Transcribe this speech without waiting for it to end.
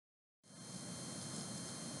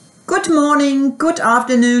Good morning, good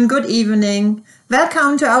afternoon, good evening.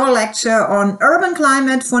 Welcome to our lecture on Urban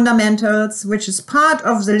Climate Fundamentals, which is part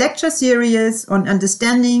of the lecture series on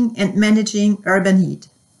understanding and managing urban heat.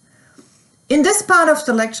 In this part of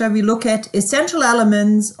the lecture, we look at essential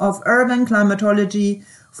elements of urban climatology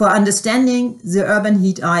for understanding the urban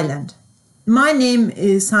heat island. My name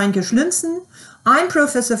is Heinke Schluenzen. I'm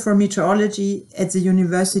Professor for Meteorology at the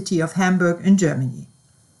University of Hamburg in Germany.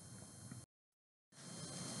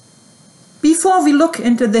 Before we look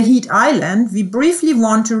into the heat island, we briefly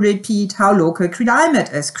want to repeat how local climate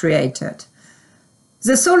is created.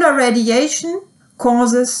 The solar radiation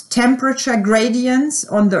causes temperature gradients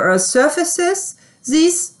on the Earth's surfaces.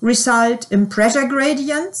 These result in pressure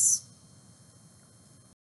gradients.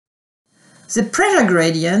 The pressure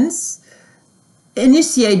gradients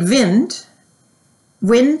initiate wind.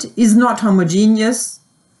 Wind is not homogeneous,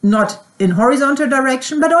 not in horizontal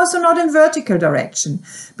direction, but also not in vertical direction,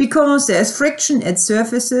 because there is friction at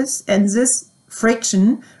surfaces, and this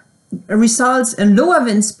friction results in lower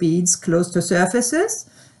wind speeds close to surfaces,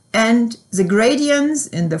 and the gradients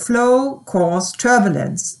in the flow cause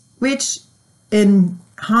turbulence, which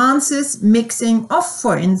enhances mixing of,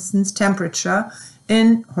 for instance, temperature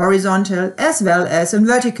in horizontal as well as in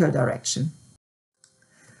vertical direction.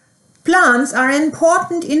 Plants are an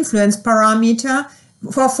important influence parameter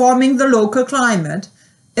for forming the local climate.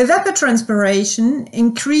 Evapotranspiration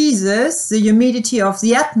increases the humidity of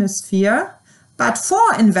the atmosphere, but for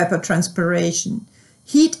evapotranspiration,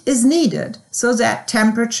 heat is needed so that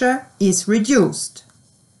temperature is reduced.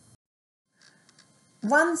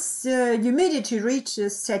 Once the humidity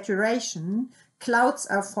reaches saturation, clouds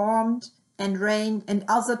are formed and rain and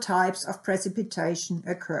other types of precipitation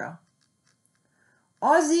occur.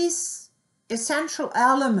 All these essential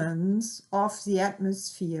elements of the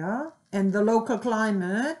atmosphere and the local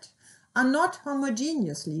climate are not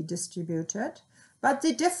homogeneously distributed, but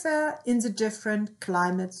they differ in the different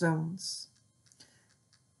climate zones.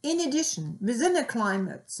 In addition, within a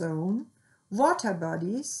climate zone, water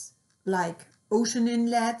bodies like ocean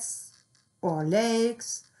inlets or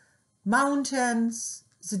lakes, mountains,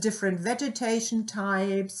 the different vegetation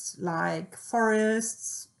types like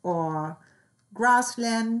forests or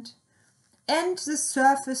grassland, and the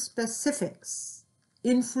surface specifics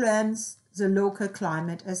influence the local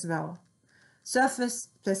climate as well. Surface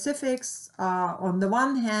specifics are, on the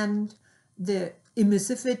one hand, the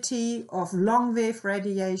emissivity of long-wave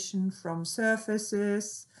radiation from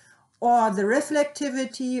surfaces or the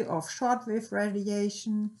reflectivity of short-wave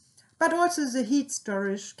radiation, but also the heat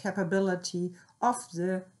storage capability of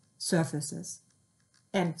the surfaces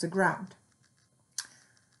and the ground.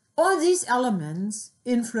 All these elements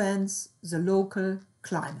influence the local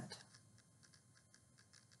climate.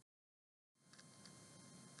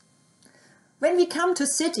 When we come to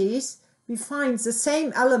cities, we find the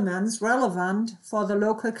same elements relevant for the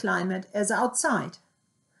local climate as outside.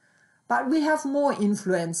 But we have more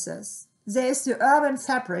influences. There is the urban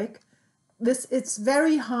fabric with its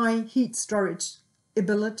very high heat storage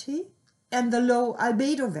ability and the low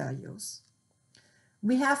albedo values.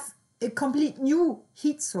 We have a complete new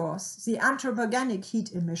heat source, the anthropogenic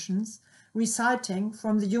heat emissions resulting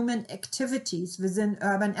from the human activities within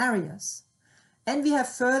urban areas. And we have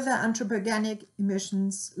further anthropogenic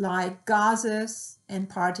emissions like gases and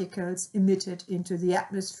particles emitted into the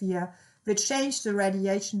atmosphere, which change the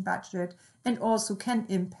radiation budget and also can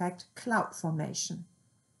impact cloud formation.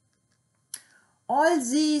 All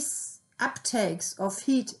these uptakes of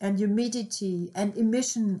heat and humidity and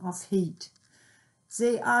emission of heat,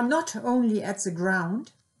 they are not only at the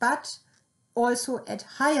ground, but also at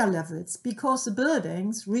higher levels, because the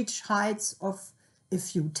buildings reach heights of a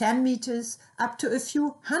few 10 meters up to a few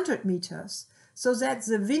 100 meters, so that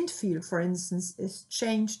the wind field, for instance, is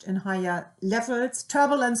changed in higher levels,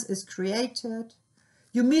 turbulence is created,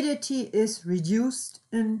 humidity is reduced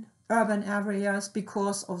in urban areas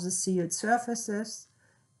because of the sealed surfaces,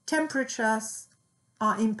 temperatures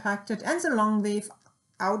are impacted, and the long-wave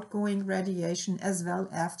outgoing radiation as well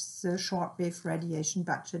as the short-wave radiation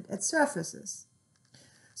budget at surfaces.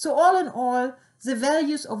 So all in all, the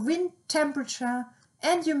values of wind, temperature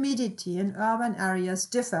and humidity in urban areas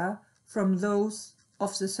differ from those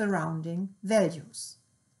of the surrounding values.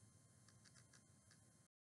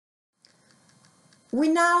 We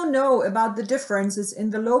now know about the differences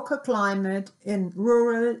in the local climate in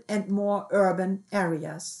rural and more urban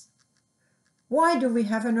areas. Why do we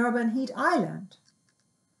have an urban heat island?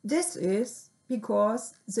 This is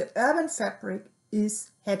because the urban fabric is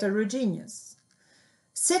heterogeneous.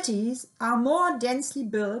 Cities are more densely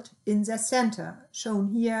built in their center, shown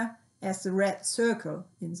here as the red circle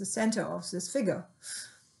in the center of this figure.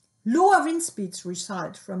 Lower wind speeds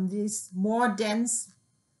result from these more dense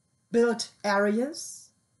built areas,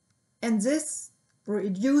 and this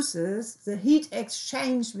reduces the heat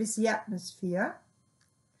exchange with the atmosphere.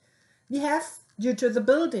 We have, due to the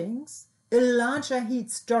buildings, a larger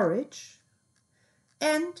heat storage,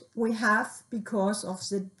 and we have, because of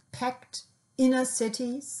the packed inner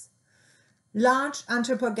cities, large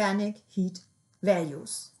anthropogenic heat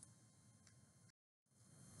values.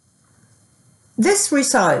 This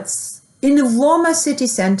results in a warmer city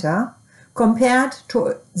center compared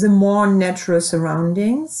to the more natural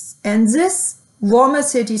surroundings, and this warmer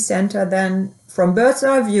city center then, from bird's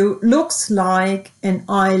eye view, looks like an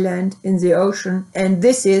island in the ocean, and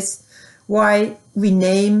this is why we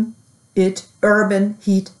name it urban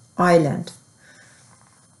heat island.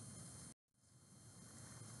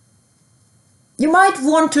 You might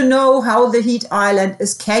want to know how the heat island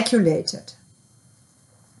is calculated.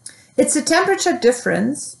 It's a temperature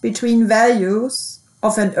difference between values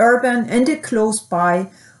of an urban and a close by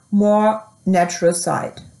more natural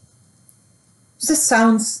site. This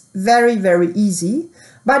sounds very, very easy,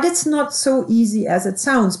 but it's not so easy as it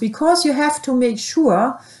sounds, because you have to make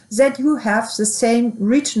sure that you have the same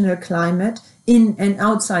regional climate in and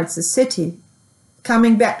outside the city.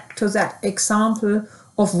 Coming back to that example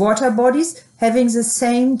of water bodies having the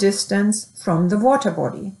same distance from the water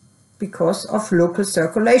body, because of local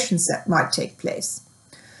circulations that might take place.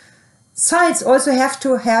 Sites also have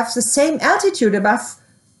to have the same altitude above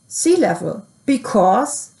sea level,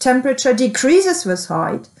 because temperature decreases with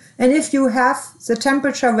height, and if you have the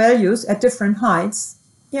temperature values at different heights,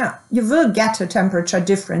 you will get a temperature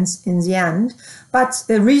difference in the end, but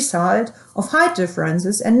a result of height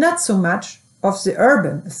differences and not so much of the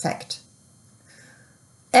urban effect.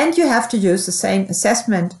 And you have to use the same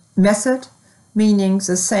assessment method, meaning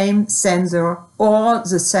the same sensor or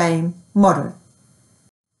the same model.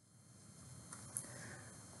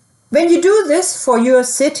 When you do this for your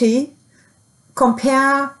city,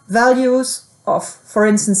 compare values of, for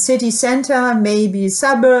instance, city center, maybe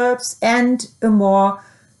suburbs, and a more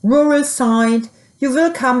rural site, you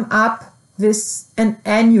will come up with an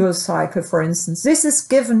annual cycle, for instance. This is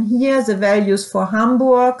given here, the values for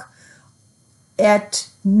Hamburg at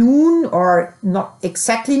noon, or not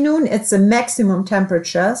exactly noon, it's the maximum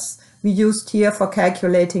temperatures we used here for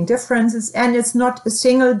calculating differences, and it's not a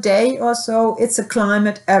single day or so, it's a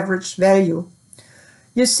climate average value.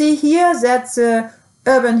 You see here that the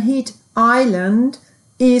urban heat island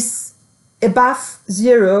is above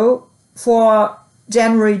zero for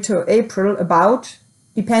January to April, about,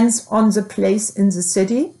 depends on the place in the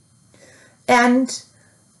city, and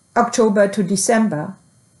October to December.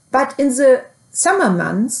 But in the summer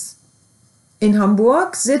months in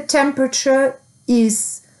Hamburg, the temperature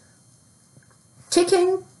is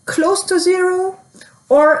ticking close to zero,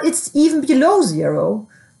 or it's even below zero,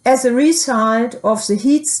 as a result of the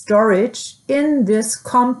heat storage in this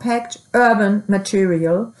compact urban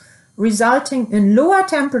material, resulting in lower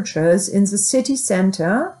temperatures in the city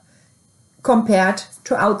center compared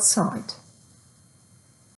to outside.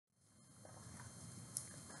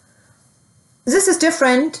 This is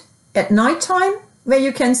different at nighttime, where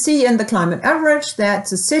you can see in the climate average that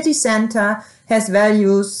the city center has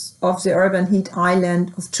values of the urban heat island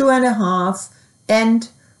of 2.5 and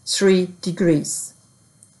 3 degrees.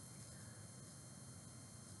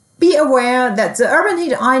 Be aware that the urban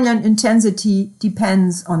heat island intensity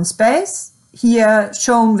depends on space, here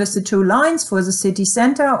shown with the 2 lines for the city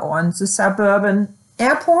center or on the suburban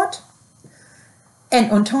airport,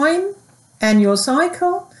 and on time, annual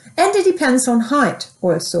cycle, and it depends on height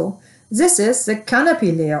also. This is the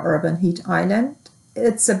canopy layer urban heat island.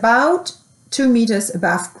 It's about 2 meters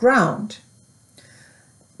above ground.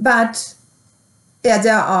 But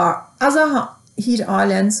there are other heat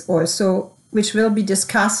islands also, which will be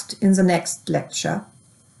discussed in the next lecture.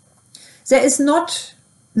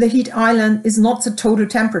 The heat island is not the total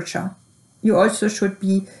temperature. You also should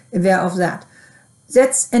be aware of that.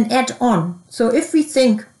 That's an add-on. So if we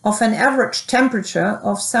think of an average temperature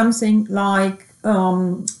of something like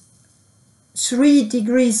 3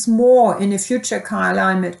 degrees more in a future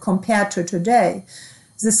climate compared to today,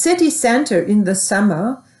 the city center in the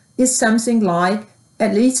summer is something like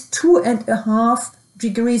at least 2.5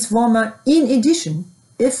 degrees warmer in addition,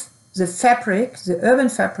 if the fabric, the urban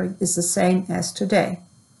fabric, is the same as today.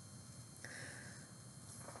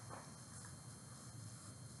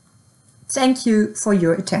 Thank you for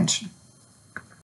your attention.